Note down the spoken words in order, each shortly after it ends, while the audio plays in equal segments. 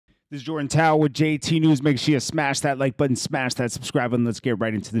This is Jordan Tower with JT News. Make sure you smash that like button, smash that subscribe button. Let's get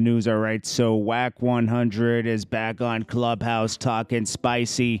right into the news, all right? So Wack 100 is back on Clubhouse talking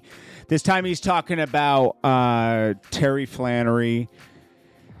spicy. This time he's talking about Terry Flannery,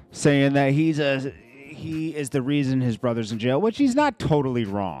 saying that he is the reason his brother's in jail, which he's not totally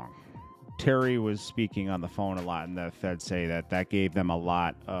wrong. Terry was speaking on the phone a lot, and the feds say that gave them a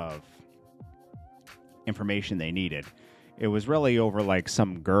lot of information they needed. It was really over like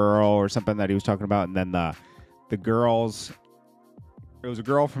some girl or something that he was talking about, and then the girls, it was a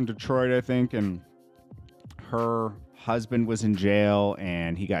girl from Detroit, I think, and her husband was in jail,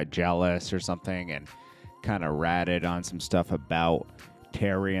 and he got jealous or something, and kind of ratted on some stuff about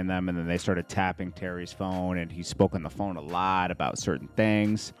Terry and them, and then they started tapping Terry's phone, and he spoke on the phone a lot about certain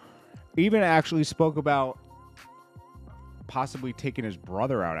things. Even actually spoke about possibly taking his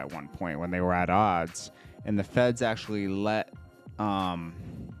brother out at one point when they were at odds. And the feds actually let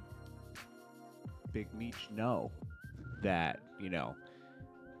Big Meech know that, you know,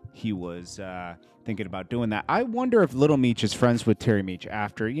 he was thinking about doing that. I wonder if Little Meech is friends with Terry Meech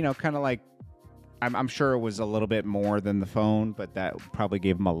after, you know, kind of like, I'm sure it was a little bit more than the phone, but that probably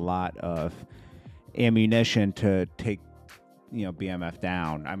gave him a lot of ammunition to take, you know, BMF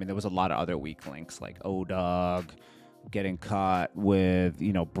down. I mean, there was a lot of other weak links like O-Dog getting caught with,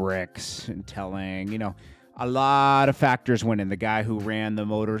 you know, bricks and telling, you know, a lot of factors went in. The guy who ran the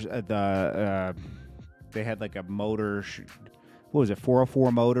motors, they had like a motor, what was it,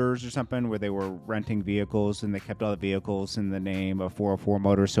 404 Motors or something, where they were renting vehicles, and they kept all the vehicles in the name of 404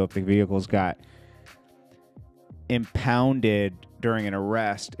 Motors. So if the vehicles got impounded during an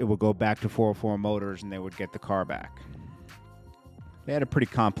arrest, it would go back to 404 Motors, and they would get the car back. They had a pretty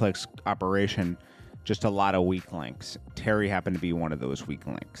complex operation. Just a lot of weak links. Terry happened to be one of those weak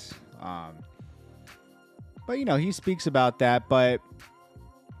links. But, you know, he speaks about that, but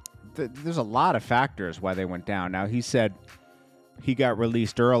there's a lot of factors why they went down. Now, he said he got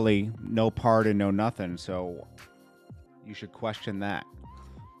released early, no pardon, no nothing, so you should question that.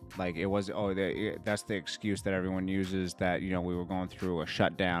 Like, it was, that's the excuse that everyone uses, that, you know, we were going through a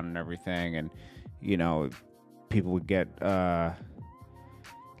shutdown and everything, and, you know, people would get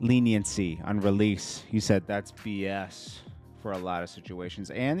leniency on release. He said that's BS for a lot of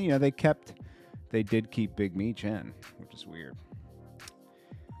situations. And, you know, they did keep Big Meech in, which is weird.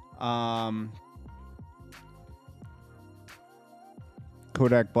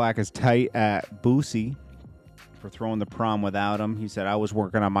 Kodak Black is tight at Boosie for throwing the prom without him. He said, I was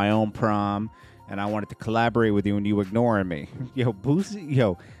working on my own prom, and I wanted to collaborate with you, and you ignoring me.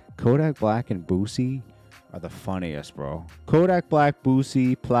 Kodak Black and Boosie are the funniest, bro. Kodak Black,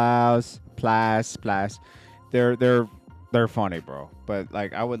 Boosie, Plas. They're funny, bro. But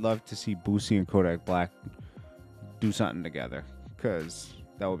like, I would love to see Boosie and Kodak Black do something together, because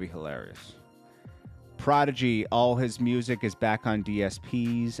that would be hilarious. Prodigy, all his music is back on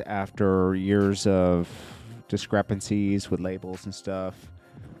DSPs after years of discrepancies with labels and stuff.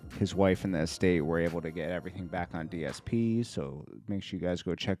 His wife and the estate were able to get everything back on DSPs, so make sure you guys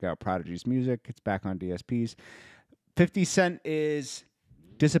go check out Prodigy's music. It's back on DSPs. 50 Cent is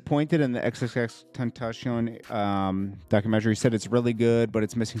disappointed in the XXXTentacion documentary. He said it's really good, but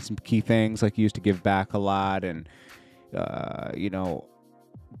it's missing some key things, like he used to give back a lot, and you know,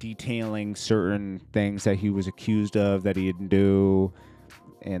 detailing certain things that he was accused of that he didn't do,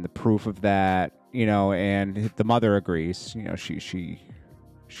 and the proof of that, you know. And the mother agrees. You know, she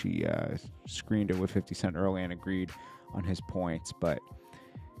screened it with 50 Cent early and agreed on his points. But,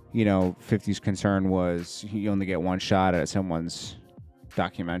 you know, 50's concern was he only get one shot at someone's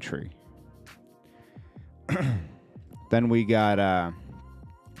documentary. Then we got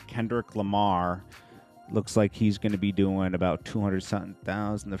Kendrick Lamar. Looks like he's going to be doing about 200-something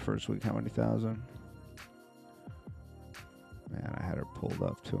thousand the first week. How many thousand? Man, I had it pulled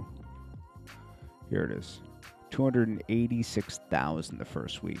up too. Here it is. 286,000 the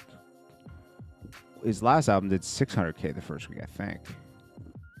first week. His last album did 600K the first week, I think.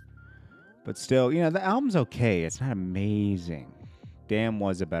 But still, you know, the album's okay. It's not amazing. Damn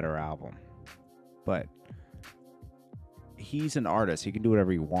was a better album. But he's an artist. He can do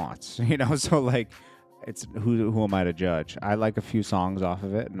whatever he wants. You know, so like, it's who am I to judge? I like a few songs off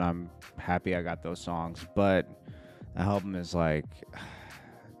of it, and I'm happy I got those songs. But the album is like,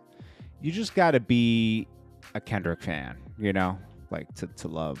 you just got to be a Kendrick fan, you know, like to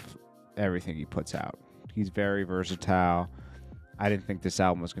love everything he puts out. He's very versatile. I didn't think this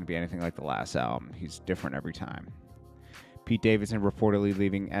album was going to be anything like the last album. He's different every time. Pete Davidson reportedly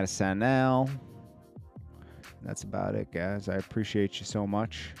leaving SNL. That's about it, guys. I appreciate you so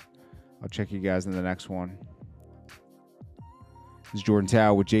much. I'll check you guys in the next one. This is Jordan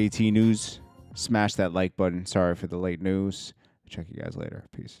Tower with JT News. Smash that like button. Sorry for the late news. Check you guys later.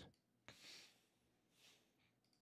 Peace.